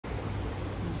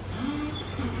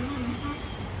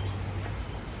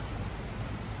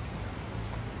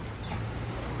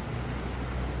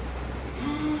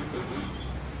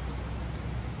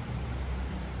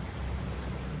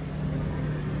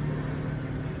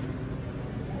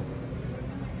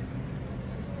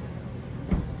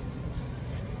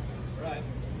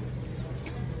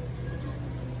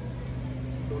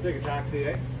We'll take a taxi,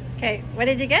 eh? Okay, what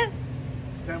did you get?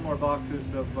 10 more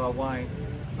boxes of wine.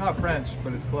 It's not French,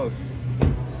 but it's close.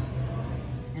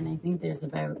 And I think there's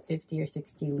about 50 or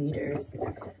 60 liters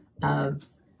of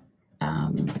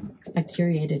a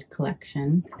curated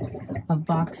collection of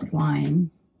boxed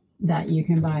wine that you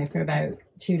can buy for about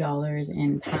 $2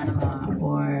 in Panama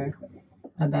or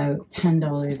about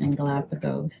 $10 in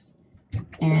Galapagos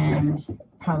and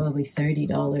probably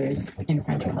 $30 in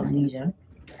French Polynesia.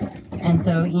 And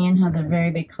so Ian has a very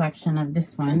big collection of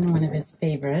this one of his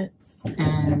favorites,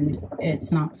 and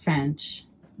it's not French,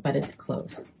 but it's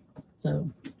close.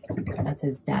 So that's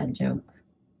his dad joke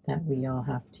that we all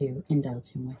have to indulge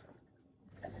him with.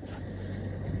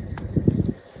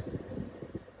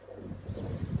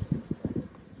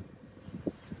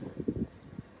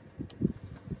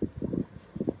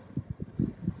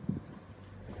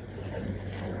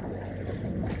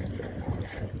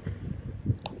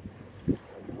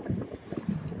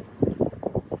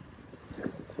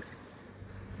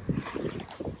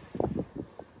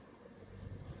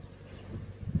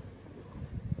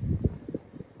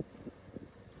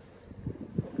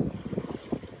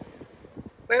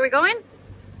 Where are we going?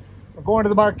 We're going to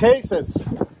the Marquesas.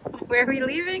 Where are we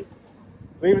leaving?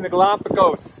 Leaving the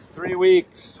Galapagos. 3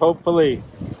 weeks, hopefully.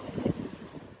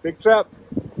 Big trip.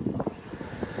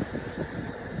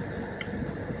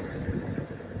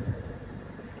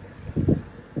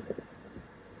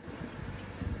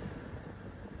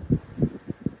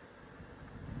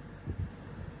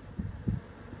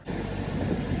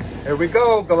 Here we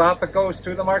go, Galapagos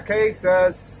to the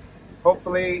Marquesas.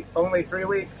 Hopefully only 3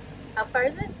 weeks. How far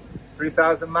is it?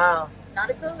 3,000 miles.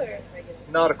 Nautical or regular?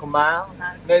 Nautical mile.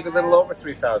 Nautical Maybe a little mile. over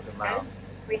 3,000 miles. Okay.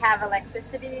 We have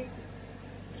electricity,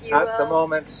 fuel, At the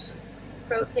moment,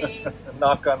 propane.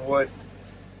 knock on wood,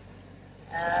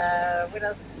 What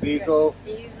else? diesel,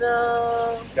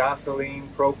 Diesel, gasoline,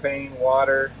 propane,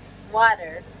 water,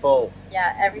 water. full.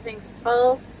 Yeah, everything's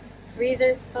full.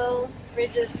 Freezer's full.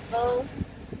 Fridge is full.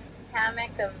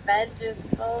 Hammock of veg is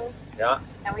full. Yeah.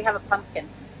 And we have a pumpkin.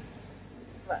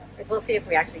 Well, we'll see if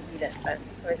we actually eat it, but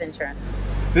it was insurance.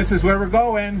 This is where we're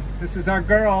going. This is our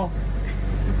girl.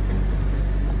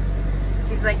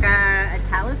 She's like a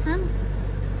talisman.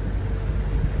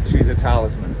 She's a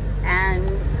talisman.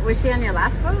 And was she on your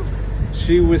last boat?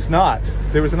 She was not.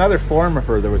 There was another form of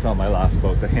her that was on my last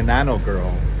boat, the Hinano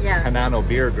girl. Yeah. Hinano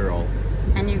beer girl.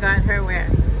 And you got her where?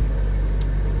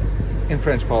 In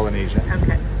French Polynesia.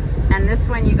 Okay. And this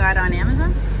one you got on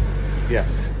Amazon?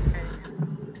 Yes.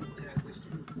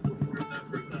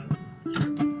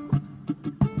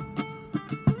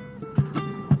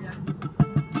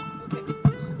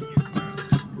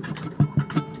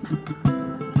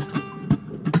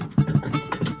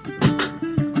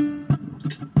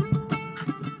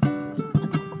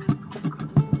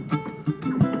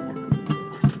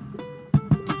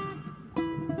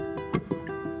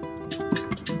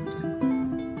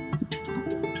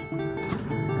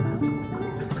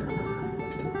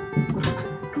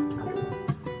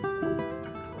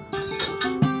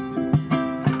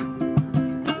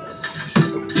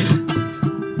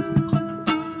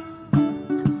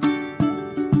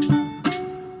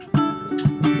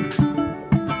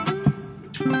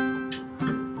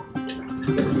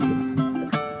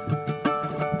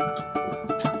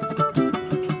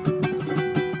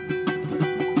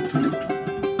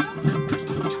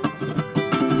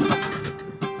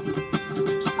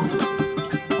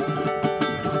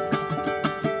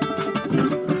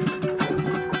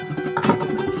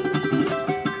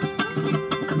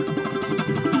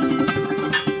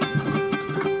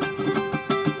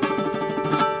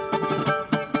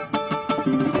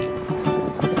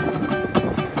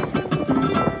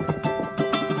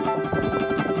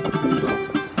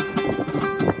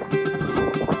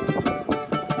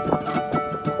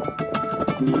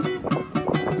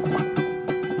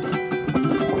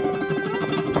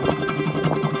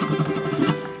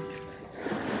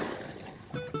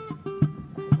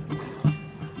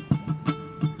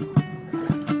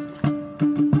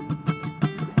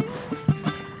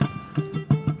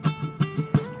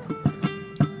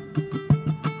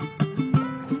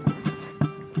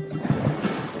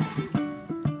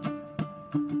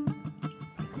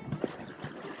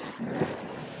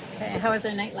 How was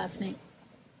our night last night?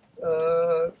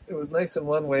 It was nice in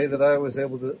one way that I was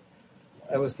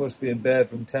supposed to be in bed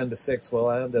from 10 to 6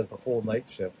 while Anne does the whole night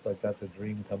shift. Like, that's a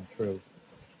dream come true.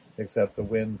 Except the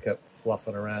wind kept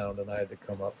fluffing around and I had to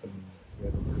come up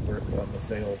and work on the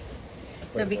sails.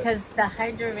 So because the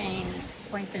hydrovane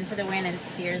points into the wind and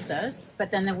steers us,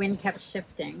 but then the wind kept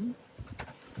shifting.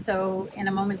 So in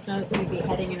a moment's notice, we'd be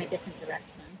heading in a different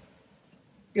direction.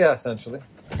 Yeah, essentially.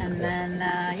 And then,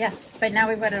 yeah, but now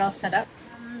we've got it all set up.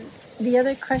 The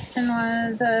other question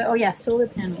was, oh yeah, solar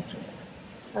panels.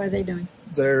 How are they doing?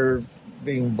 They're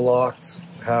being blocked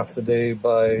half the day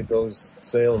by those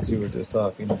sails you were just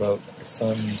talking about. The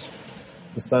sun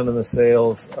and the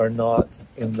sails are not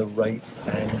in the right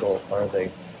angle, are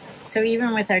they? So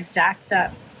even with our jacked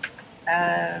up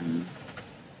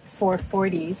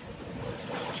 440s,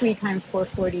 3x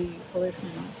 440 solar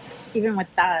panels, even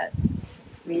with that,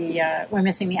 we're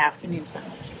missing the afternoon sun.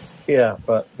 Yeah,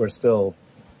 but we're still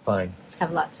fine.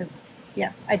 Have lots of,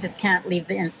 yeah. I just can't leave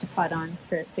the Instapot on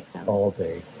for 6 hours. All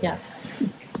day. Yeah.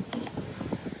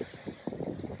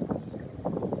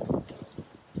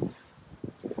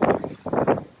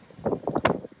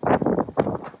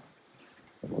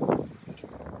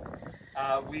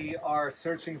 We are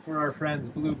searching for our friends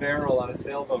Blue Beryl on a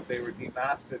sailboat. They were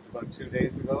demasted about 2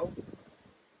 days ago.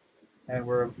 And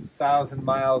we're 1,000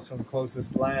 miles from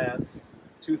closest land,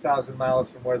 2,000 miles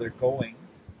from where they're going.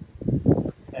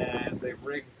 And they've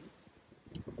rigged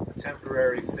a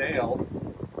temporary sail.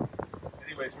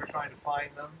 Anyways, we're trying to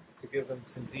find them to give them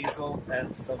some diesel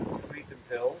and some sleeping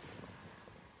pills.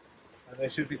 And they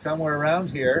should be somewhere around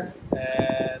here,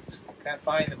 and can't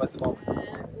find them at the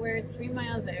moment. We're 3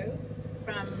 miles out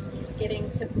from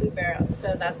getting to Blue Beryl.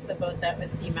 So that's the boat that was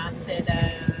demasted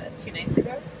 2 nights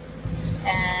ago.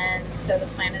 And so the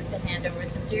plan is to hand over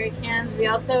some jerry cans. We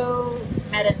also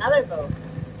met another boat,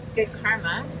 Good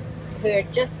Karma, who are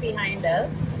just behind us.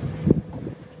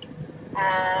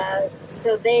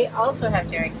 So they also have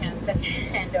jerry cans to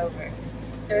hand over.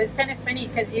 So it's kind of funny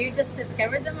because you just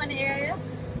discovered them on AIS?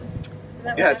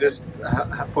 Yeah, just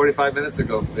 45 minutes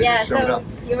ago. They just showed up.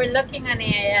 You were looking on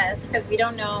AIS because we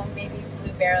don't know, maybe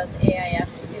Blue Beryl's AIS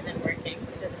isn't working.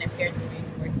 It doesn't appear to be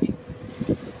working.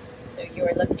 So you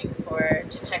were looking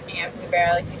checking out Blue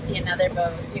Beryl. You see another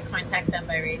boat, you contact them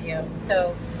by radio.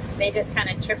 So they just kind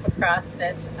of trip across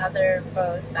this other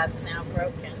boat that's now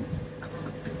broken.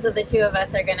 So the two of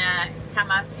us are going to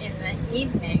come up in the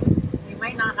evening. We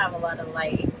might not have a lot of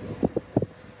light.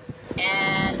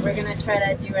 And we're going to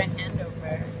try to do a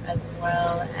handover as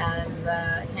well as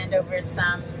hand over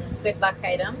some good luck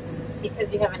items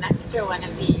because you have an extra one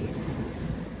of these.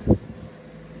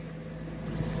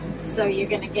 So you're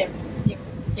going to give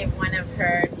one of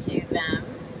her to them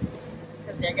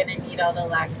because they're going to need all the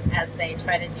luck as they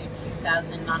try to do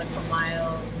 2,000 nautical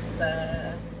miles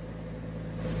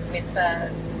with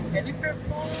a spinnaker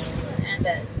pole and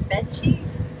a bed sheet.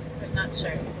 I'm not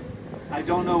sure. I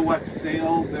don't know what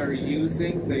sail they're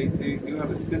using. They do have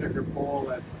a spinnaker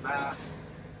pole as the mast,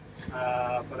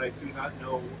 but I do not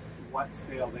know what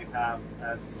sail they have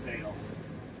as a sail.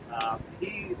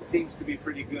 He seems to be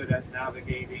pretty good at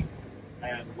navigating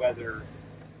and weather.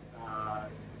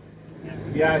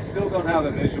 And yeah, I still don't have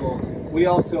a visual.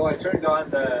 I turned on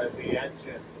the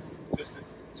engine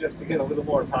just to get a little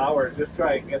more power, just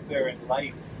try and get there in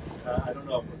light. I don't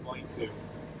know if we're going to.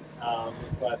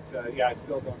 Yeah, I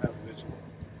still don't have a visual.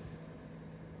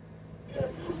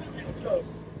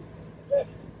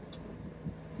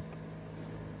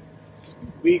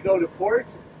 We go to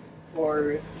port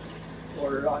or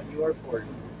on your port?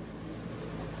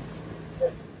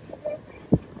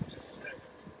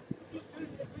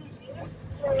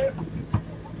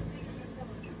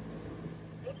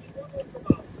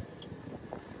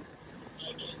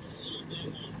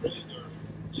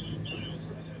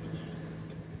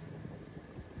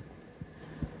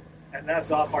 And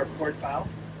that's off our port bow?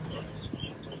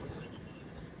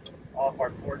 Off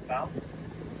our port bow?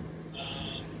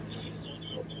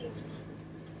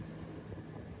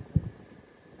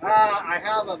 I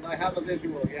have them. I have a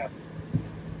visual, yes.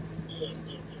 Yeah,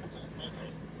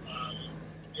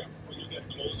 when you get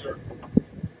closer,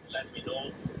 let me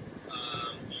know.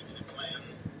 Give me the plan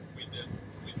with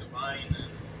the line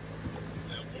and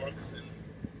the works and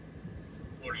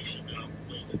or you're gonna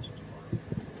build it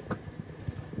tomorrow.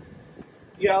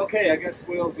 Yeah, okay, I guess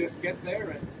we'll just get there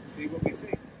and see what we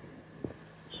see.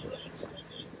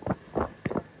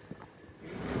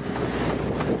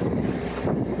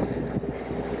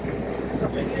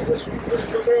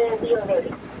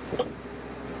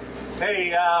 Hey,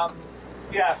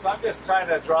 yeah, so I'm just trying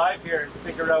to drive here and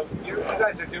figure out, you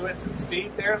guys are doing some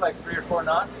speed there, like 3 or 4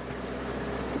 knots?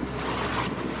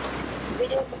 We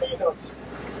do 3 knots.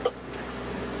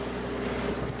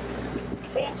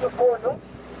 3 to 4 knots.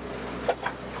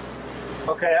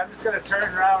 Okay, I'm just going to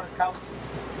turn around and come.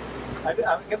 I'm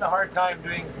getting a hard time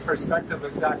doing perspective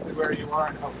exactly where you are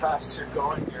and how fast you're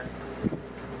going here.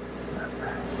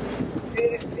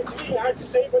 It's really hard to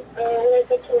say, but when I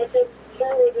get to it,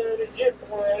 forward the jib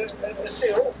or the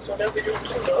sail, so then we do 2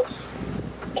 knots.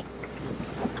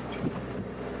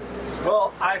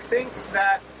 think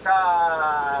that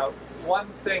one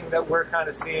thing that we're kind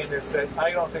of seeing is that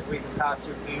I don't think we can pass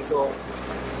through diesel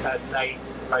at night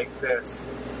like this.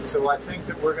 So I think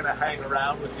that we're going to hang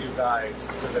around with you guys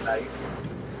for the night.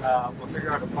 We'll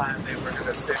figure out a plan. Maybe we're going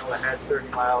to sail ahead 30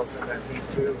 miles and then leave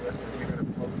too, and you're going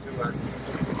to float to us.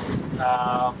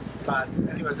 But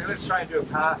anyways, I'm going to try and do a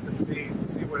pass and see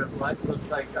what it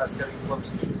looks like us getting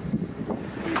close to you.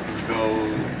 We can go,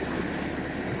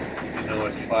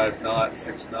 at 5 knots,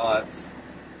 6 knots.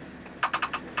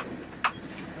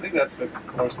 I think that's the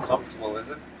most comfortable, is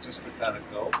it? Just to kind of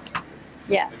go.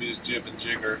 Yeah. Maybe just jib and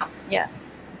jigger. Yeah.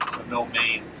 So no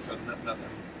main, so nothing,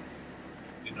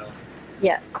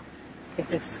 Yeah.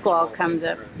 If a squall comes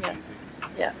up. Yeah. Easy.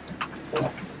 Yeah.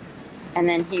 And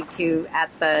then heave to at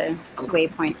the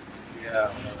waypoint.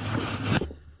 Yeah.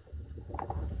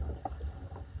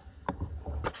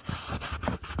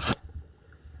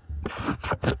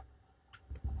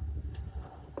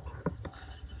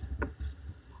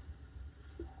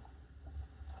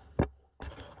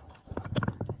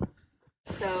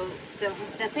 So the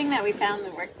thing that we found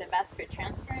that worked the best for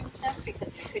transferring stuff,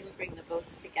 because we couldn't bring the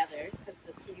boats together because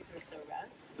the seas were so rough,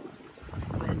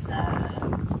 was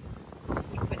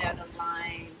we put out a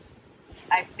line.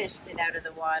 I fished it out of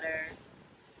the water.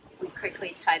 We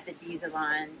quickly tied the diesel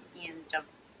on. Ian dumped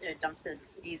the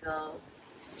diesel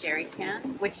jerry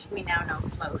can, which we now know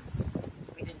floats.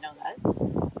 We didn't know that.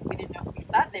 We didn't know. We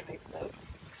thought they might float.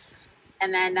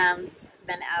 And then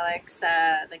Alex,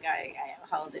 the guy, I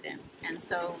hauled it in. And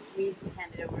so we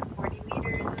handed over 40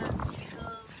 liters of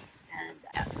diesel. And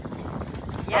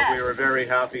But we were very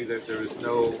happy that there was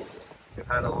it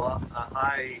had a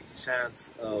high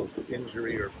chance of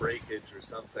injury or breakage or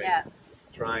something. Yeah.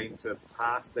 Trying to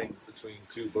pass things between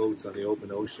two boats on the open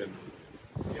ocean,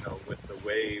 with the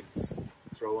waves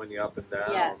throwing you up and down.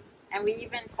 Yeah. And we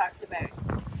even talked about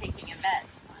taking Yvette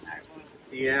on our boat.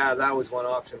 Yeah, that was one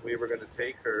option. We were going to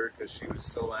take her because she was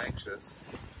so anxious,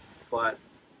 but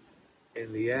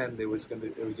in the end, it was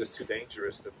just too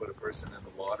dangerous to put a person in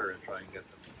the water and try and get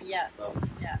them. Yeah.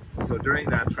 Yeah. So during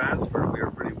that transfer, we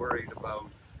were pretty worried about.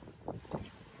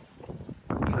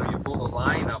 You pull the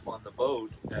line up on the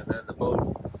boat, and then the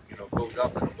boat, goes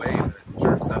up in a wave and it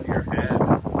jerks out your head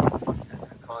and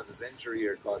it causes injury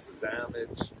or causes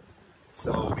damage.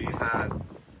 So we got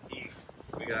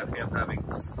him having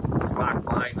slack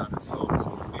line on his boat. So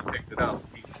when we picked it up,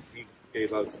 he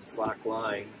gave out some slack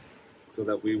line so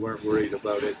that we weren't worried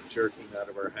about it jerking out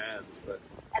of our hands. But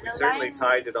we certainly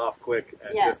tied it off quick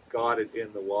and just got it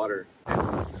in the water.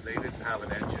 And they didn't have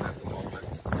an engine at the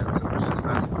moment, and so it was just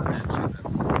us with an engine.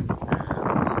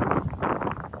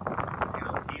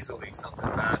 And easily something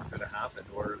bad could have happened.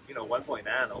 Or, one point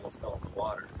Anne almost fell in the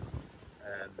water.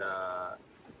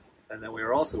 And then we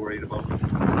were also worried about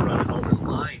running over the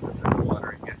line that's in the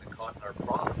water and getting it caught in our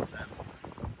prop. And then,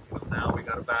 now we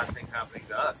got a bad thing happening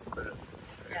to us.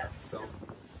 So,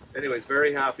 anyways,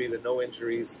 very happy that no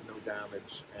injuries, no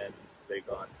damage, and they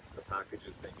got the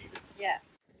packages they needed. Yeah.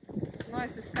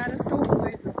 Nossa, esse cara são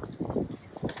doidos.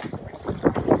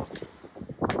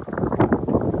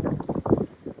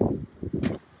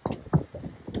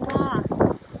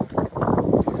 Nossa.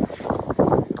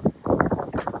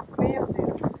 Meu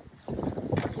Deus.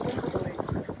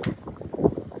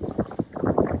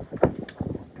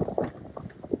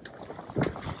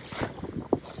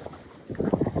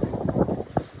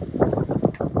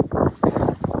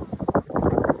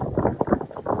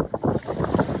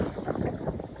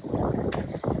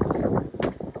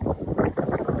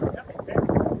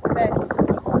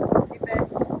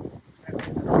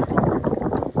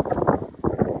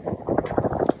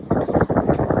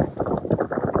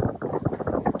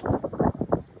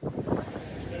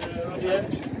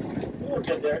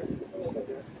 Muito doido. Yvette.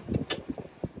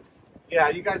 Yeah,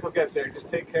 you guys will get there. Just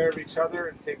take care of each other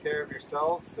and take care of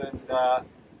yourselves, and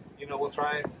we'll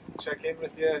try and check in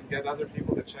with you and get other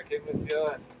people to check in with you,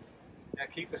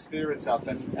 and keep the spirits up.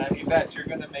 And Yvette, you're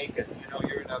going to make it.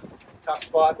 You're in a tough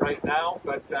spot right now,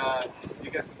 but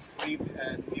you get some sleep,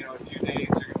 and a few days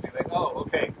you're going to be like, oh,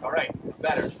 okay, all right, I'm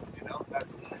better.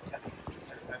 That's.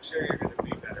 I'm sure you're going to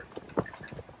be better.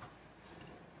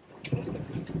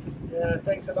 Yeah,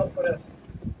 thanks a lot for that.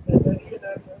 And then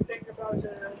think about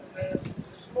the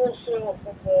small sail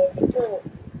from the pole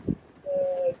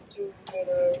to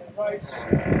the right of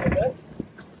that.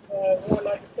 More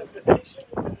like a stabilization,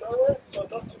 a bit lower, so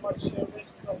not too much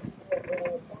risk of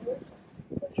power.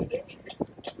 What do you think?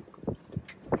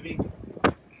 Maybe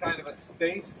kind of a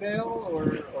space sail or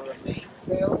a main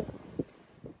sail?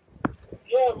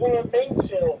 Yeah, more a main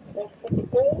sail from the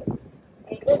pole.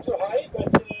 Not too high,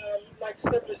 but like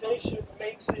stabilization,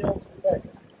 main sail to the back.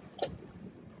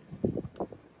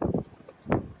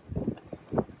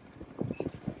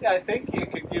 Yeah, I think you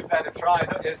could give that a try.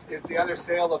 Is the other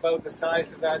sail about the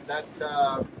size of that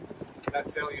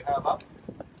sail you have up?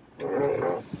 I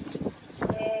can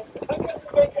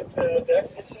make it there.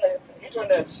 It's a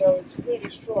Ethernet, so it's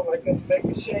really strong. I can make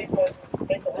a shape and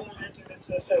make a hole into this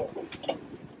sail.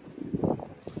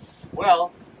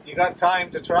 Well, you got time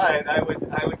to try it. I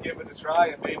would give it a try,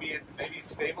 and maybe it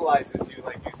stabilizes you,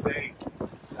 like you say.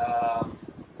 I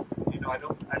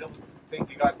don't think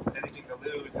you got anything to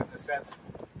lose in the sense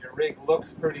your rig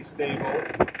looks pretty stable,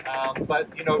 but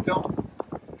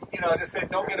just say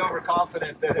don't get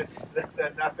overconfident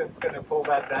that nothing's going to pull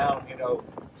that down.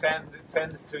 Tend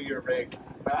to your rig.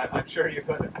 I'm sure you're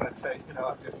going to, but I'm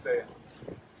just saying.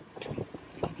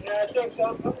 Yeah, I think so.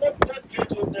 I'm not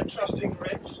good at trusting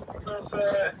rigs because.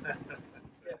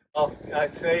 Well,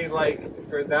 I'd say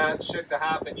for that shit to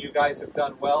happen, you guys have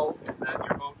done well, and that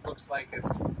your boat looks like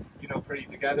it's pretty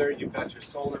together. You've got your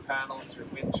solar panels, your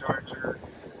wind charger,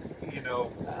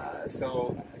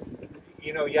 so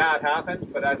yeah, it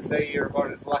happened, but I'd say you're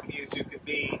about as lucky as you could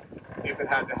be if it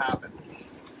had to happen.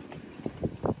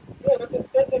 Yeah, that's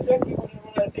exactly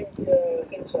what I think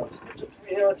so. We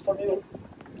hear it from you.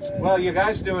 Well, you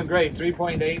guys are doing great.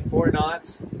 3.8, 4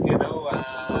 knots.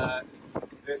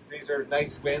 These are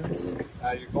nice winds.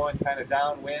 You're going kind of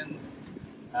downwind.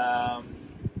 Yeah,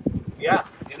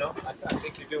 I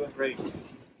think you're doing great.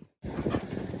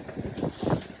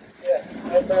 Yeah,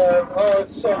 and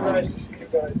it's so nice to see you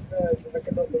guys. I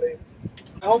cannot believe.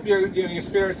 I hope your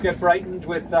spirits get brightened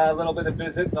with a little bit of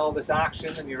visit and all this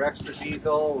action and your extra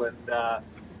diesel and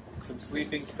some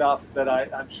sleeping stuff that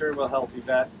I'm sure will help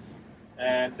Yvette.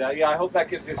 And I hope that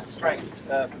gives you some strength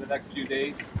for the next few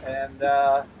days and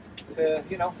to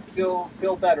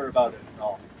feel better about it and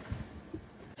all.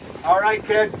 All right,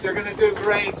 kids, you're gonna do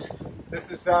great.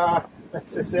 This is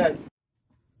it.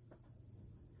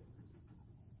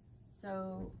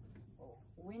 So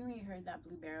when we heard that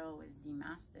Blue Beryl was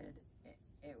demasted,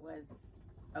 it was,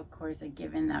 of course, a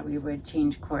given that we would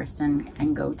change course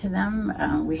and go to them.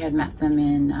 We had met them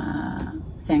in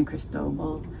San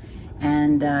Cristobal,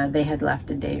 and they had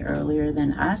left a day earlier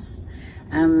than us.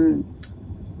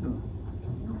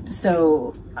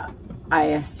 So I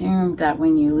assumed that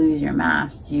when you lose your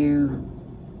mast, you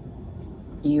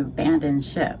abandon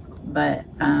ship. But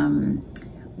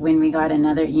when we got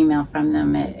another email from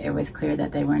them, it was clear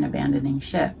that they weren't abandoning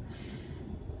ship.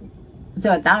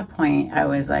 So at that point, I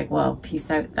was like, well, peace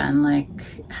out then,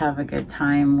 have a good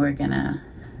time. We're gonna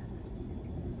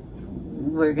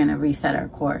reset our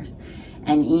course.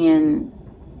 And Ian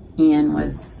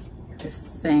was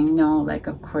just saying, no,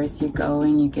 of course you go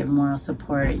and you give moral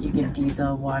support, you give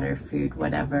diesel, water, food,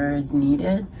 whatever is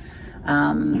needed.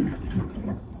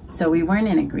 So we weren't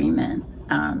in agreement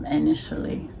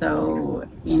initially. So,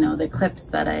 the clips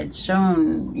that I had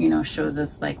shown, shows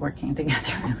us working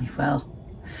together really well.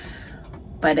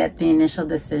 But at the initial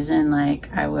decision,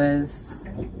 I was,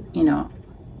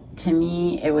 to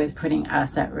me, it was putting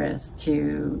us at risk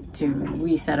to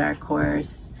reset our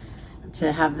course,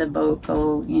 to have the boat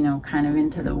go, kind of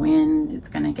into the wind. It's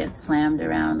going to get slammed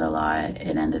around a lot.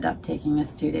 It ended up taking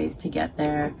us 2 days to get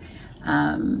there.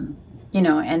 And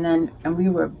we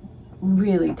were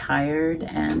really tired,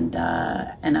 and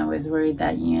I was worried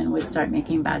that Ian would start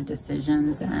making bad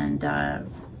decisions, and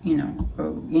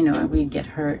we'd get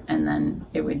hurt, and then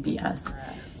it would be us.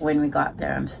 When we got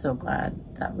there, I'm so glad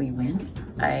that we went.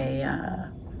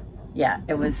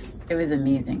 It was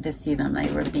amazing to see them.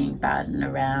 They were being battened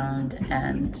around,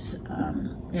 and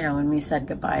when we said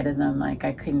goodbye to them, I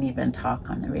couldn't even talk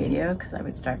on the radio because I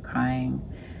would start crying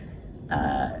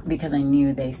because I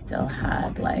knew they still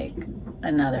had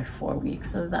another 4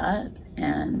 weeks of that.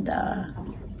 And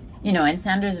and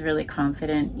Sandra's really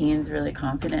confident, Ian's really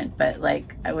confident, but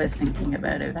I was thinking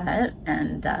about Yvette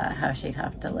and how she'd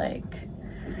have to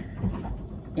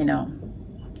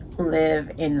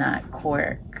live in that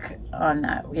cork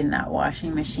in that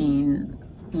washing machine,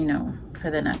 for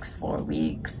the next 4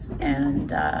 weeks,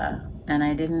 and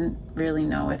I didn't really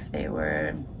know if they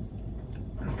would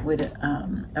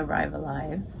arrive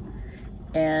alive.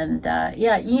 And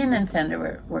Ian and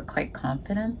Sandra were quite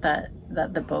confident that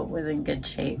the boat was in good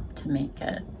shape to make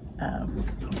it.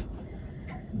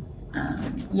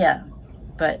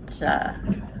 But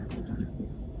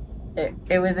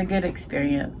it was a good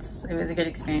experience. It was a good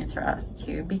experience for us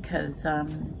too, because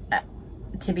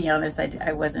to be honest,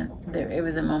 I wasn't there. It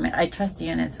was a moment. I trust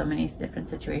Ian in so many different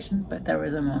situations, but there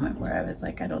was a moment where I was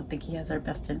like, I don't think he has our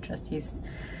best interest. He's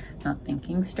not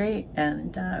thinking straight,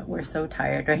 and we're so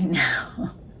tired right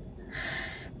now.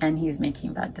 And he's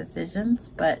making bad decisions,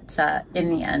 but in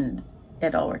the end,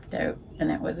 it all worked out,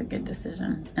 and it was a good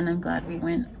decision, and I'm glad we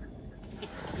went.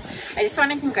 I just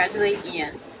want to congratulate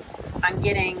Ian on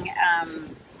getting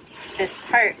this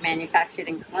part manufactured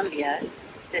in Colombia.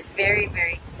 This very,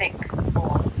 very thick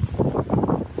bolt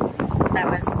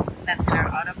that's in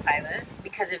our autopilot.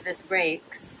 Because if this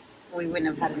breaks, we wouldn't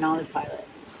have had an autopilot.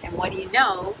 And what do you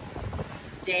know?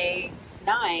 Day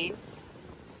 9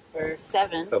 or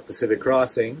 7. The Pacific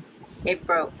Crossing. It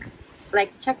broke.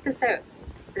 Like, check this out.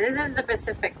 This is the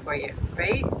Pacific for you,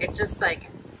 right? It just like,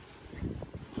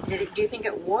 do you think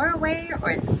it wore away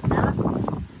or it snapped?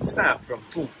 It snapped from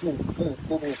boom, boom, boom,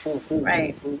 boom, boom, boom,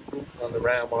 Right. boom, boom, on the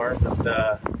ram arm. And,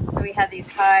 So we had these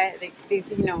high,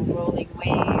 these rolling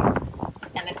waves,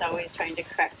 and it's always trying to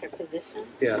correct her position.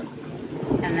 yeah.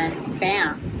 And then,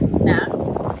 bam, snaps.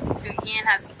 So Ian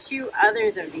has 2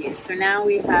 others of these. So now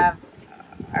we have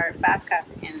our backup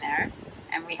in there,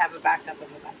 and we have a backup of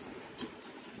a backup.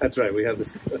 That's right. We have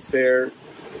a spare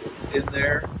in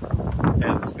there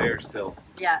and a spare still.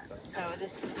 Yeah. So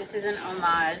this is an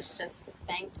homage, just to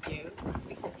thank you,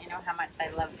 because you know how much I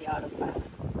love the autopilot.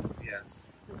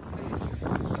 Yes.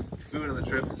 Food on the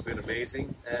trip has been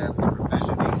amazing, and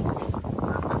provisioning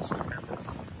has been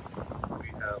tremendous. We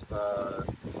have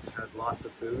had lots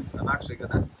of food. I'm actually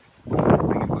I was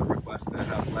thinking about requesting to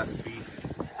have less beef.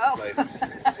 Oh.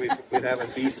 Like we've been having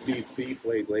beef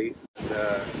lately. And,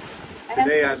 I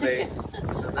today I have some made.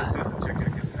 chicken. So let's do some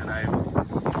chicken,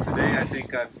 and today I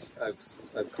think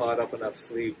I've caught up enough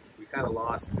sleep. We kind of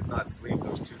did not sleep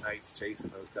those 2 nights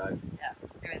chasing those guys. Yeah,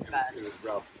 it was bad. It was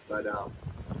rough, but I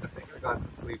think I got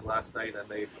some sleep last night. I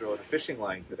may throw in a fishing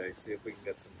line today, see if we can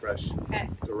get some fresh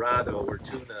dorado or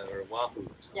tuna or wahoo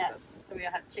or something. Yeah, so we'll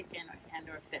have chicken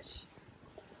or fish.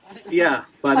 Yeah,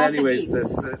 but Part of the anyways,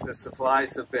 beef. the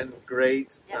supplies have been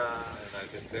great, Yeah. and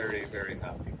I've been very, very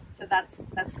happy. So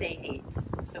that's day 8.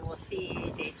 So we'll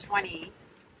see day 20,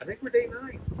 I think we're day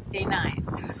 9. day 9.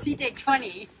 So we'll see day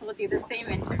 20. We'll do the same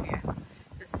interview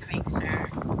just to make sure.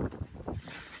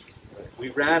 We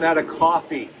ran out of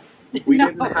coffee. We No,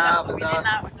 didn't have we enough. did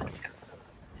not.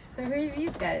 So who are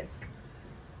these guys?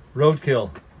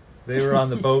 Roadkill. They were on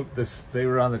the boat. They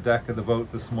were on the deck of the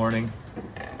boat this morning.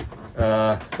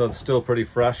 So it's still pretty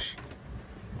fresh,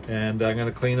 and I'm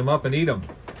gonna clean them up and eat them.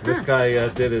 This guy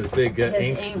did his big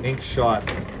ink shot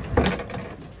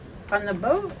On the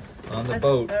boat? on the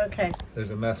boat. Okay.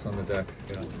 There's a mess on the deck.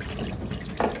 Yeah.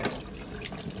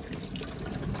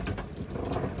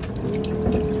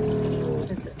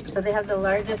 So they have the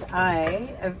largest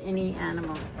eye of any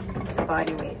animal to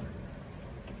body weight.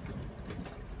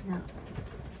 Yeah.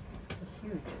 It's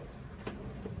huge.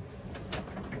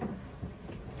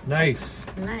 Nice.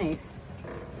 Nice.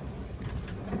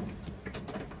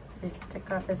 So you just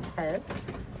take off his head.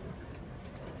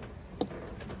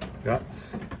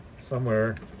 Guts.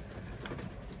 Somewhere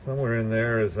in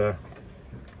there is a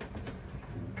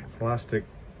plastic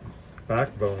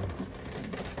backbone.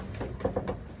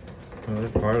 Oh,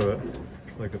 that's part of it.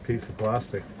 It's like a piece of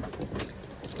plastic.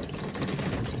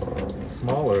 It's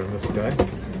smaller than this guy.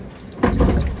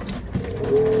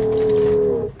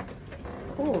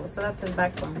 Cool. So that's his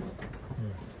backbone.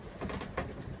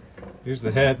 Here's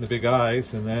the head and the big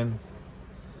eyes, and then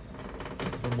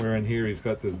somewhere in here he's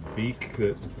got this beak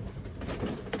that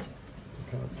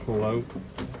kind of pull out.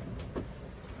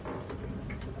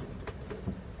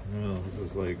 Oh, this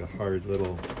is like a hard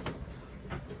little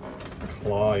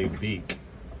clawy beak.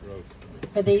 Gross.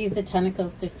 But they use the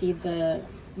tentacles to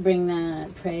bring the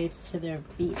prey to their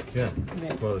beak. Yeah.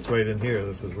 Right. Well, it's right in here.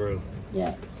 This is where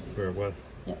Yeah. it was.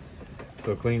 Yeah.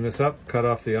 So clean this up, cut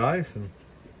off the eyes, and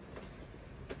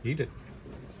eat it.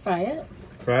 Fry it.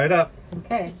 Fry it up.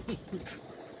 Okay.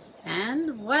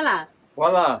 And voila.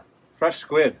 Voila! Fresh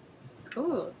squid.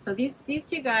 Cool. So these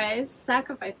 2 guys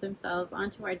sacrificed themselves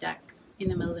onto our deck in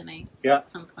the middle of the night Yeah.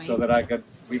 at some point. So that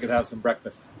we could have some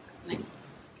breakfast. Nice.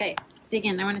 Okay, dig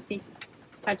in. I want to see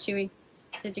how chewy.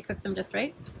 Did you cook them just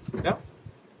right? Yeah.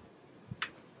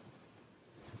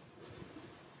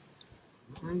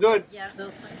 Good. Yeah,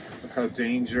 those Look how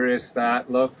dangerous that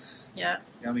looks. Yeah.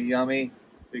 Yummy, yummy.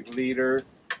 Big leader,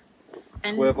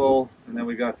 And swivel, and then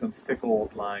we got some thick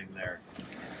old line there.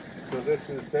 So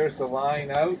there's the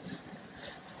line out.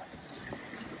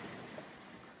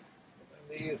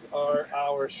 And these are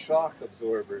our shock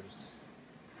absorbers.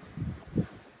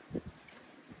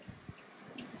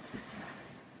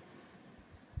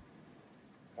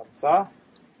 Comme ça.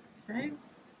 okay.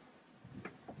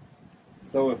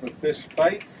 So if a fish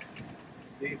bites,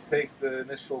 these take the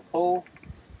initial pull.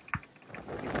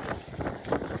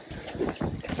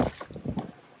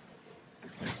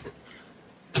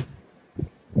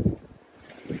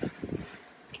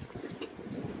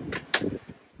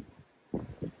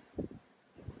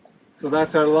 So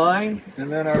that's our line,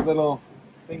 and then our little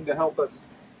thing to help us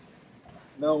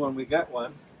know when we get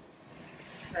one.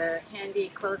 It's a handy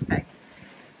clothes peg.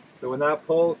 So when that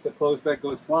pulls, the clothes peg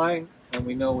goes flying, and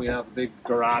we know we have a big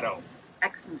dorado.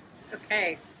 Excellent.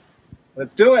 Okay.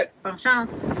 Let's do it! Bonne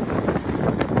chance.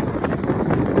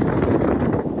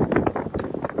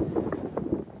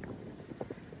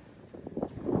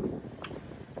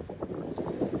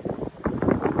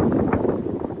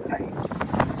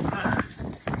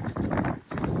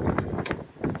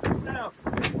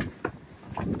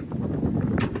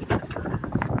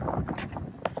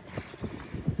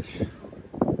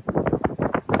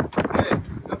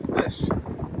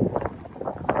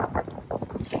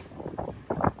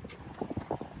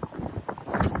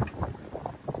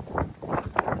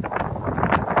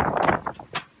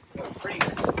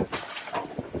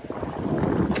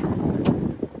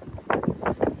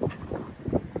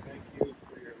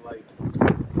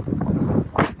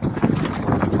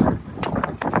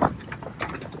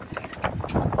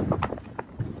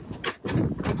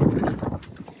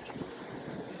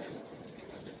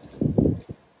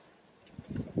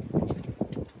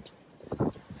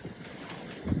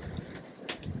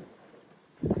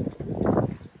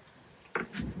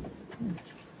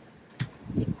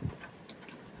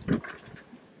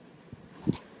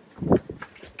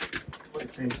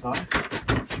 Same size.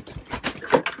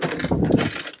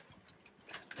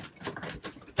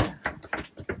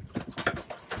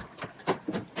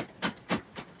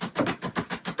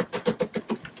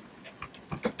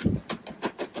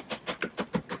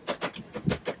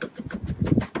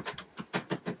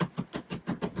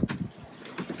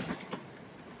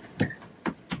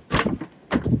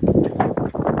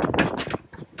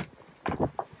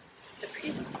 The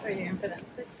priest, are you in for that?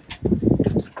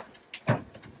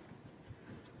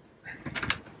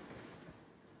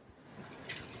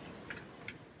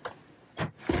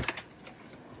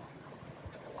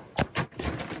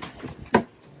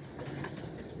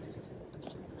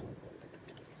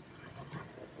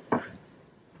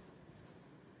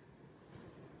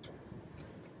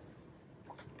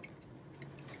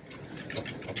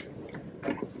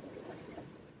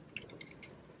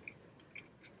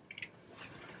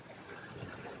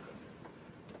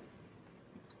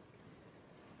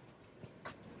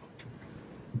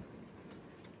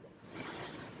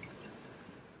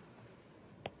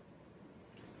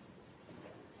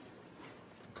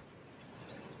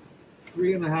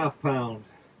 £3.5 pounds.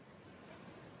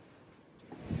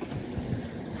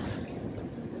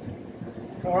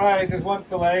 All right, there's one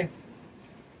fillet.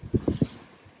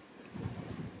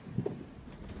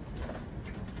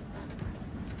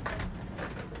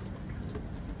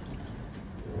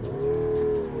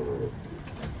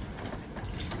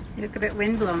 You look a bit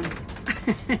windblown.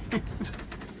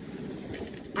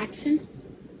 Action.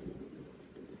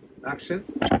 Action.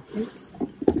 Oops.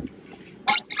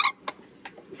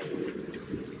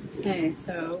 Okay,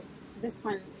 so this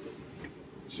one.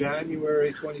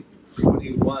 January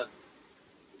 2021.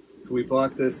 So we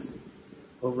bought this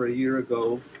over a year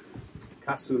ago.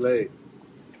 Cassoulet.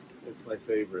 It's my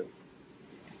favorite.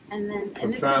 And then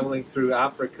I'm traveling through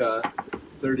Africa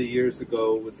 30 years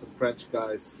ago with some French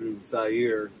guys through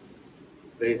Zaire.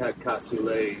 They had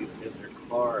cassoulet in their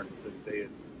car that they had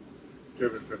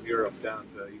driven from Europe down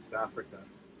to East Africa.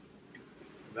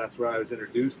 And that's where I was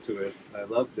introduced to it. I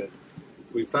loved it.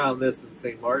 So we found this in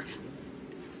St. Martin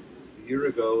a year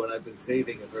ago, and I've been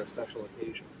saving it for a special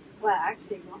occasion. Well,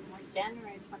 actually,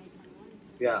 January 2021.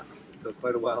 Yeah, so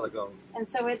quite a while ago. And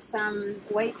so it's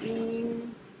white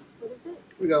bean. What is it?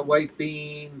 We got white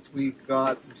beans, we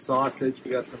got some sausage, we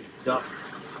got some duck.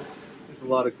 There's a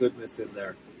lot of goodness in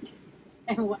there.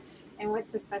 And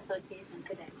what's the special occasion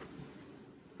today?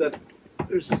 That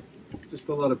there's just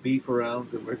a lot of beef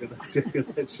around, and we're gonna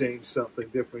change something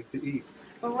different to eat.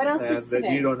 Well, what else and is today?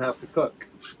 That you don't have to cook.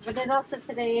 But then also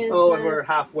today is... Oh, and we're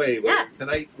halfway. Yeah.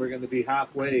 Tonight we're going to be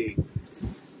halfway.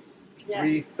 Yeah.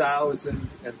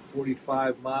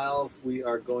 3,045 miles. We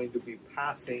are going to be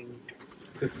passing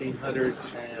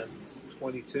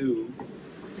 1,522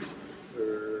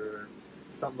 or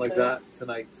something like that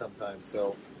tonight sometime.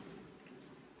 So,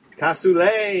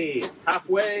 cassoulet,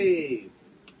 halfway.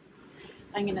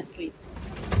 I'm going to sleep.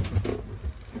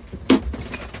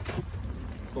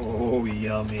 Oh,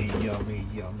 yummy, yummy,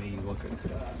 yummy. Look at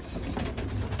that.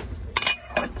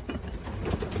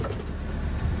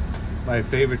 My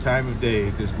favorite time of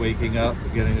day, just waking up,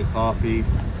 getting a coffee,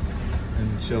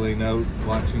 and chilling out,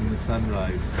 watching the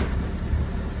sunrise.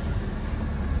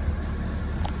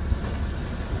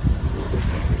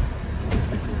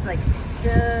 This is like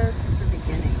just the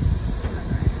beginning.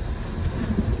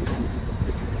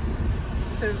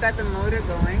 So we've got the motor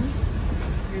going.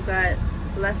 You got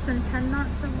less than 10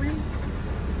 knots of wind?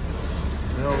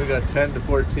 No, we got 10 to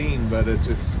 14, but it's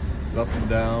just up and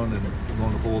down, and we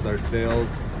won't hold our sails.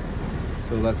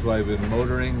 So that's why I've been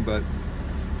motoring, but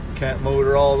can't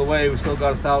motor all the way. We still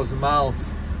got 1,000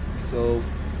 miles. So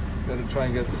got to try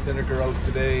and get the spinnaker out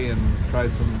today and try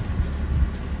some,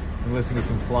 and listen to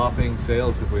some flopping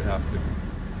sails if we have to.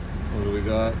 What do we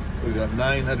got? We got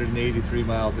 983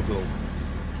 miles to go.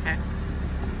 Okay.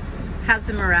 How's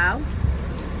the morale?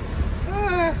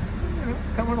 It's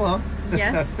coming along.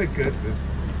 Yeah. That's been good.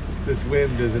 This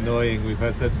wind is annoying. We've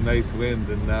had such nice wind,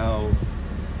 and now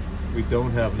we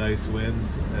don't have nice wind,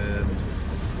 and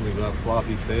we got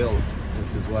floppy sails,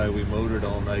 which is why we motored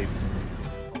all night.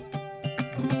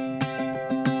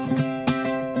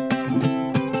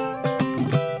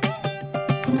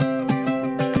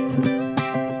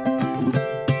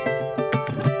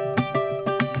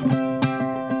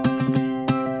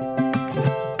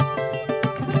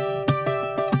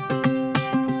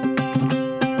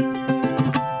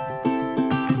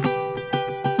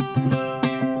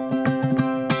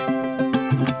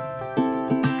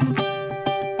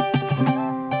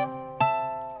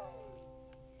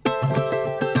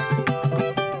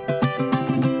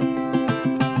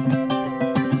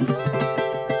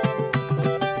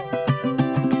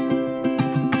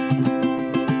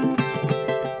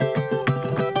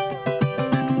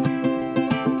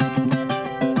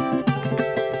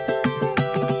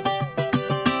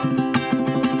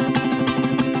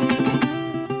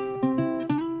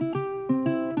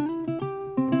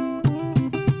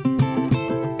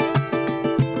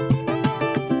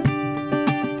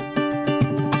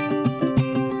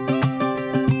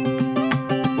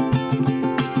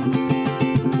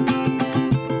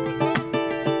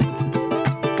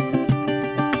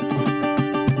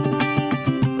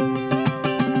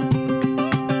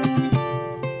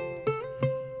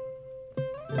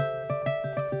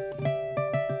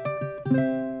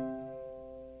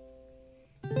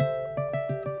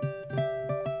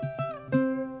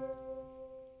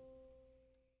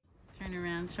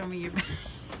 Show me your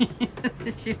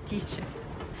it's your t-shirt.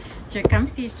 It's your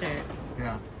comfy shirt.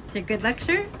 Yeah. It's your good luck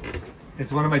shirt?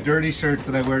 It's one of my dirty shirts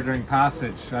that I wear during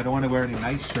passage. I don't want to wear any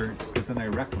nice shirts because then I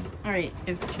wreck them. Alright,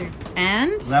 it's true.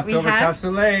 And Leftover we have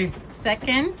cassoulet.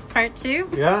 second, part 2.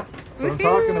 Yeah, that's what I'm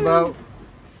talking about.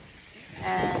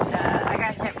 And I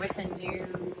got hit with a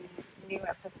new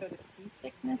episode of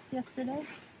seasickness yesterday.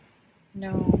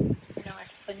 No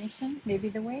explanation. Maybe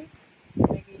the waves.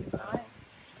 Maybe not.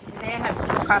 Today I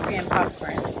have coffee and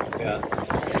popcorn. Yeah.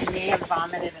 I may have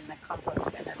vomited in the compost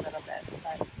bin a little bit,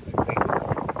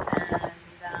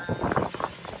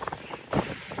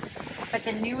 but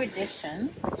the new addition,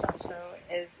 which I'll show,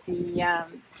 is the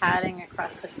padding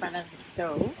across the front of the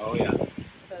stove. Oh yeah.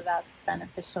 So that's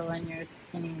beneficial on your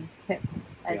skinny hips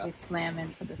as you slam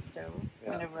into the stove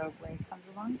when a roadway comes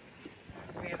along.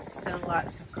 We have still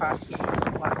lots of coffee,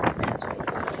 lots of magic.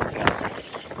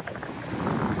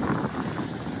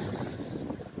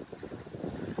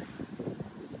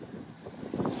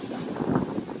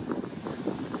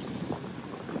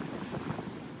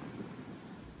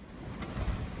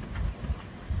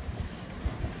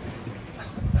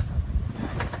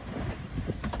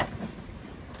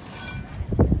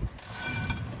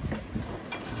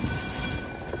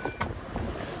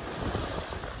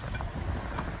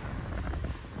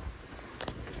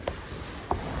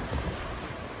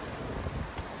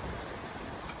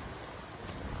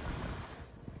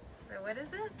 What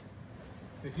is it?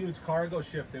 It's a huge cargo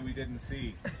ship that we didn't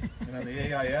see. And on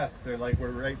the AIS, they're like, we're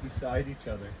right beside each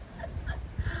other.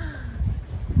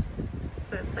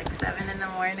 So it's like 7 in the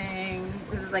morning.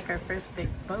 This is like our first big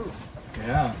boat.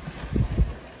 Yeah.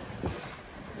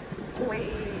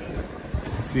 Wait.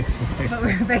 See? But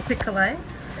we're back to Kalai?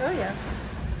 Oh yeah.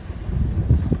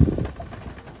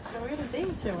 So where did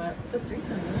they show up? Just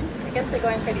recently. I guess they're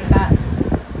going pretty fast.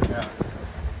 Yeah.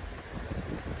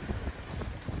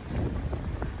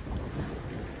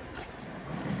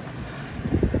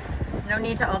 No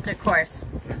need to alter course.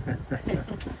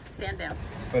 Stand down.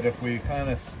 But if we kind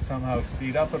of somehow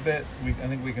speed up a bit, I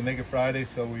think we can make it Friday,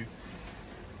 so we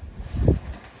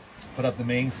put up the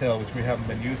mainsail, which we haven't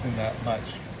been using that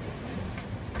much.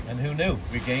 And who knew?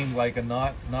 We gained like a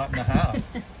knot and a half.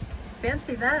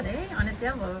 Fancy that, eh? On a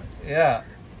sailboat. Yeah,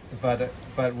 but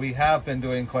we have been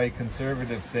doing quite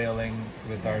conservative sailing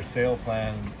with our sail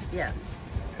plan. Yeah.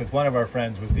 Because one of our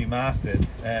friends was demasted,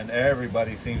 and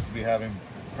everybody seems to be having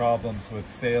problems with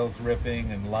sails ripping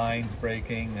and lines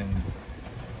breaking, and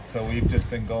so we've just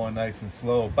been going nice and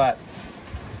slow. But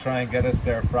to try and get us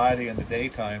there Friday in the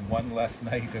daytime, one less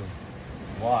night of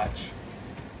watch,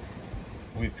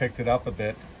 we've picked it up a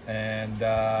bit, And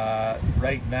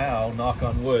right now, knock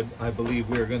on wood, I believe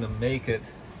we're going to make it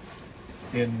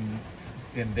in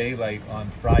daylight on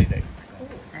Friday.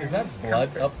 Is that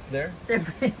blood up there? There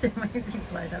might be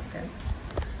blood up there.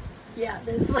 Yeah,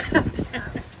 there's blood up there.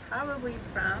 It's probably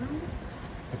from...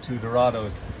 The two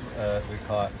Dorados we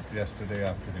caught yesterday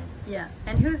afternoon. Yeah,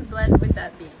 and whose blood would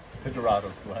that be? The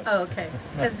Dorados blood. Oh, okay.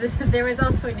 Because there was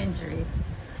also an injury.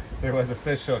 There was a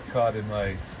fish hook caught in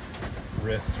my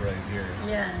wrist right here.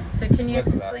 Yeah, so can you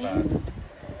Wasn't that explain bad.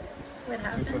 what Just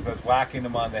happened? as I was whacking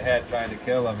him on the head trying to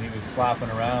kill him, he was flapping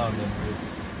around, and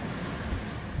this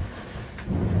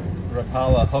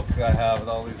Rapala hook I have with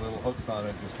all these little hooks on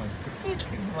it just went into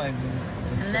my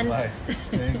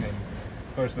thing, and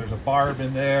of course there's a barb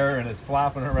in there and it's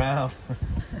flapping around.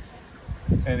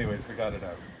 Anyways, we got it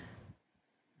out.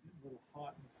 A little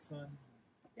hot in the sun.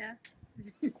 Yeah. Do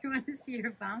you want to see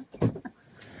your bum?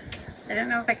 I don't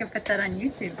know if I can put that on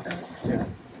YouTube, so Yeah.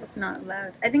 it's not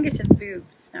allowed. I think it's just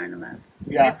boobs aren't allowed.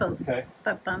 Yeah, Nipples, okay.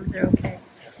 but bums are okay.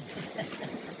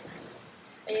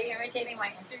 Are you imitating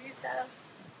my interview style?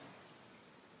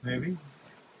 Maybe.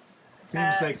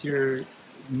 Seems like you're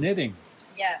knitting.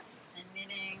 Yeah, I'm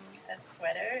knitting a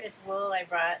sweater. It's wool I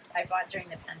bought during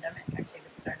the pandemic, actually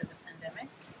the start of the pandemic.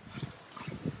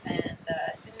 And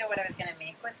didn't know what I was going to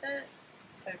make with it.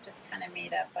 So just kind of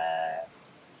made up a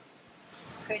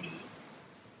hoodie.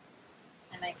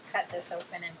 And I cut this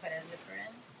open and put a zipper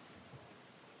in.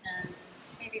 And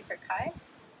maybe for Kai, I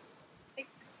think.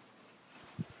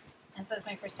 And so it's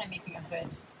my first time making a hood.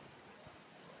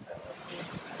 So we'll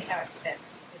see how it fits.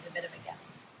 There's a bit of a gap.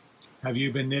 Have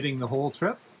you been knitting the whole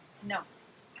trip? No.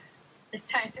 There's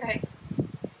times where I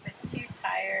was too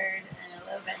tired and a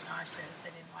little bit nauseous. I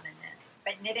didn't want to knit.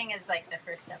 But knitting is like the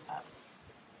first step up.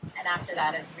 And after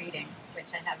that is reading,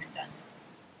 which I haven't done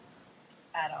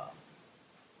at all.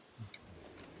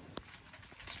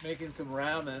 Making some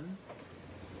ramen.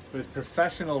 It was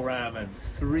professional ramen.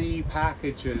 3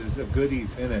 packages of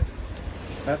goodies in it.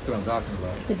 That's what I'm talking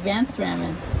about. Advanced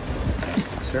ramen.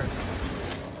 Sure.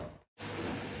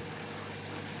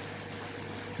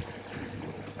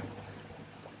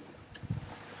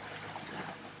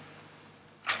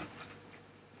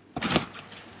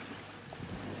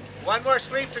 One more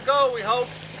sleep to go, we hope.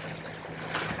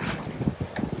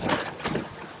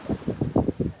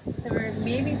 So we're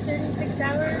maybe 36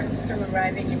 hours from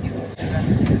arriving in New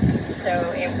Orleans.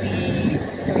 So we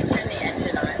turn the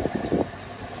engine on,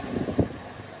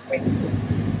 which is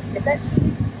that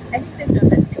cheating? I think there's no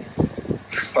such thing.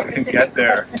 Fucking get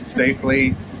there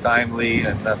safely, timely,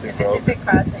 and nothing broken. Pacific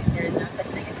Crossing, there is no such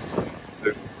thing as cheating.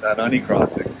 There's an honey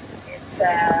crossing. It's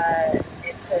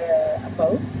a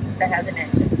boat that has an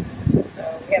engine. So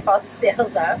we have all the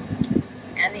sails up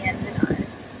and the engine on.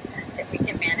 And if we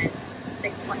can manage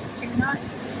 6.2 knots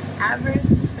average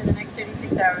for the next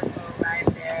 36 hours, we'll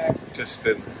arrive there Just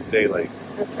in daylight.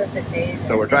 just as the days.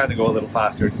 So we're trying to go a little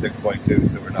faster than 6.2,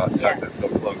 so we're not cutting it so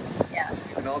close. Yeah.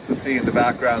 You can also see in the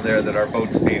background there that our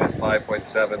boat speed is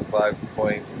 5.7,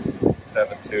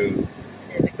 5.72.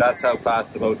 There's a That's how current.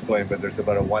 fast the boat's going, but there's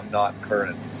about a 1 knot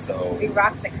current. So We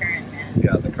rock the current, man.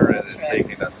 yeah, the This current whole is trip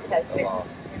taking us has been along.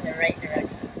 in the right direction.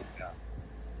 Yeah.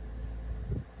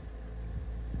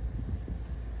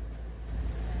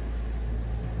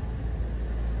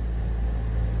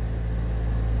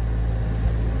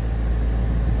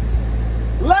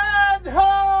 Land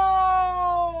ho!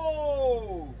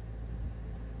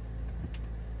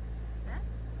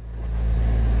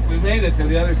 We made it to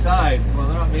the other side. Well,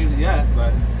 they're not made it yet,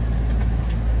 but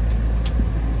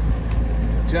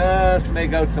just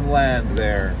make out some land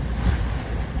there.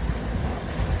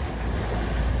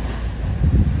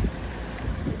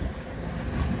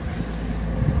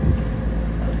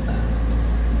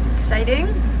 Exciting.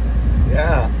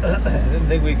 Yeah, I didn't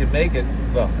think we could make it.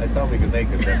 Well, I thought we could make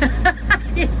it, but,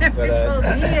 You never but told me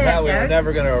that, now we were Jax.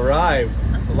 never going to arrive.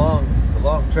 It's a long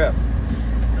trip.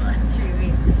 Come on, 3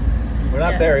 weeks. We're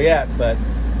not Yeah. there yet, but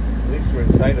at least we're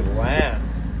in sight of land.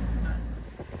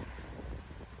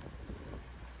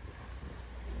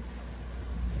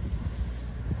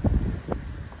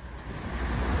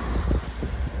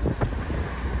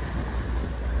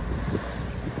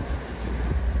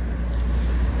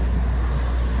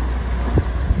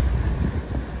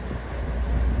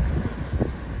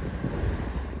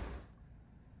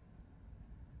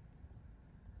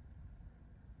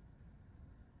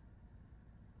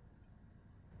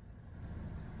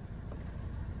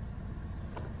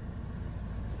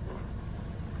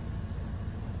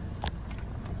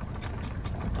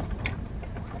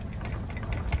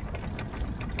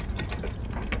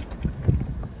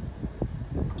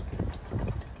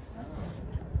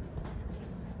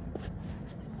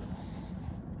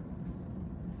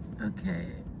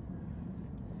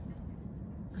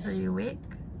 Alex, are you awake?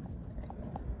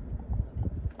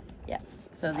 Yeah.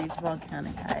 So these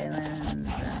volcanic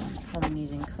islands and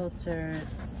Polynesian culture,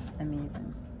 it's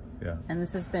amazing. Yeah. And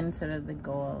this has been sort of the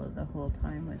goal of the whole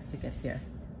time, was to get here.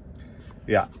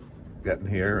 Yeah. Getting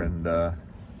here and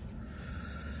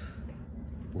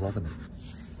loving it.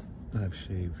 And I've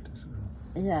shaved as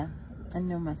well. Yeah. And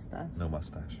no mustache. No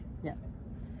mustache. Yeah.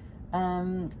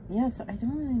 Yeah, so I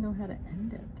don't really know how to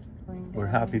end it. We're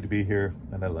happy to be here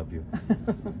and I love you.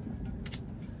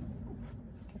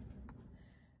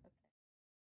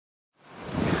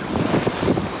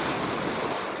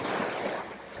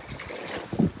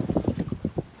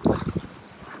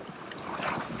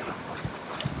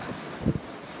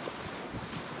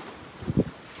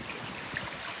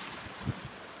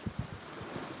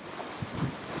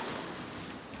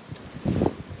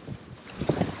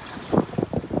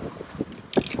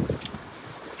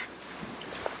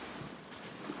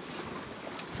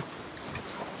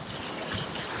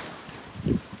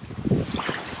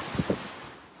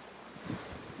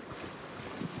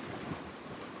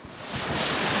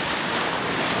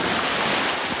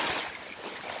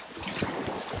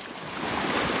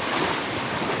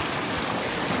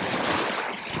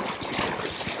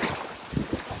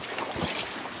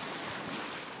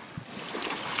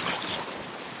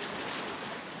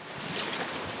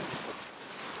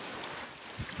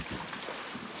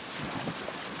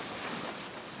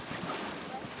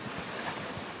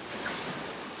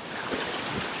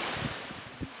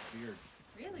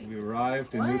 We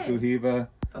arrived in Nukuhiva.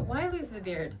 But why lose the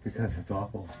beard? Because it's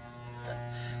awful.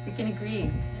 We can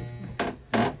agree.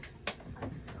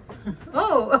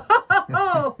 Oh,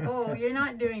 oh, you're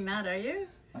not doing that, are you?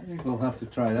 I think we'll have to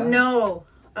try that. No.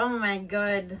 Oh my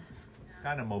God. It's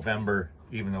kind of Movember,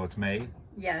 even though it's May.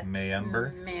 Yeah.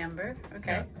 Mayember. Mayember.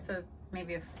 Okay. Yeah. So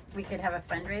maybe if we could have a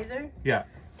fundraiser. Yeah.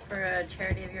 For a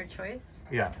charity of your choice.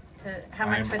 Yeah. How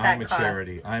much would that cost?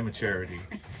 I'm a charity.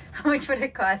 How much would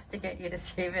it cost to get you to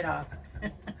shave it off?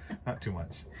 Not too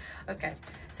much. Okay.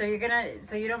 So you're gonna,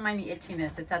 so you don't mind the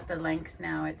itchiness. It's at the length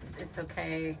now. It's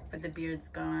okay, but the beard's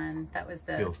gone. That was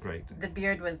the feels great. The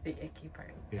beard was the icky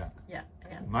part. Yeah. Yeah.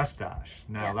 Yeah. Mustache.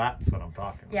 Now that's what I'm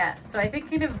talking about. Yeah. So I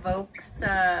think it evokes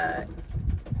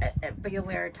but you'll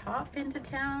wear a top into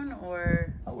town,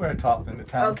 or? I'll wear a top into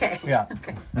town. Okay. Yeah.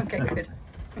 Okay. Okay, good.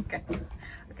 Okay.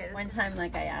 Okay. One time,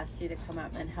 like, I asked you to come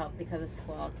up and help because a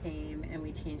squall came and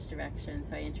we changed direction,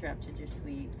 so I interrupted your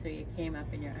sleep. So you came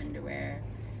up in your underwear,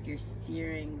 you're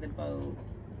steering the boat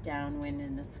downwind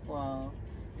in a squall,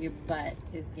 your butt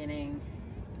is getting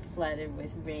flooded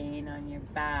with rain on your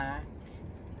back.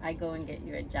 I go and get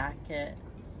you a jacket,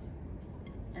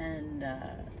 and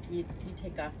you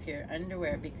take off your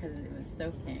underwear because it was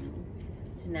soaking.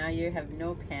 So now you have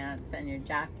no pants and your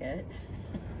jacket.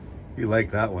 You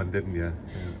liked that one, didn't you?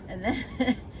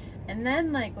 Yeah. And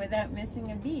then like without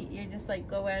missing a beat, you just like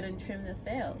go out and trim the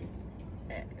sails.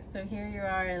 So here you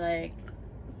are, like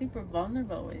super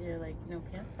vulnerable with your like no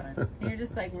pants on. And you're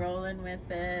just like rolling with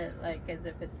it, like as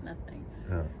if it's nothing.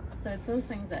 Yeah. So it's those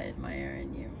things I admire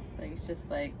in you. Like it's just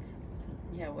like,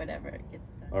 yeah, whatever, it gets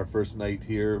done. Our first night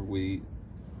here, we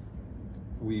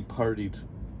partied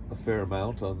a fair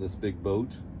amount on this big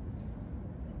boat.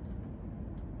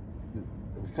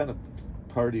 We kind of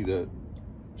partied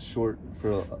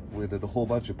we did a whole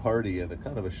bunch of party in a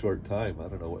kind of a short time. I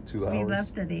don't know, what, 2 hours? We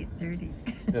left at 8:30.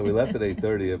 Yeah, we left at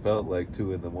 8:30. It felt like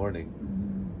 2 in the morning.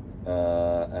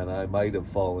 Mm-hmm. And I might have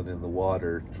fallen in the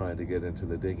water trying to get into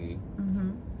the dinghy.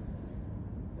 Mm-hmm.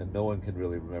 And no one can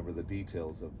really remember the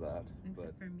details of that.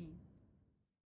 Except for me.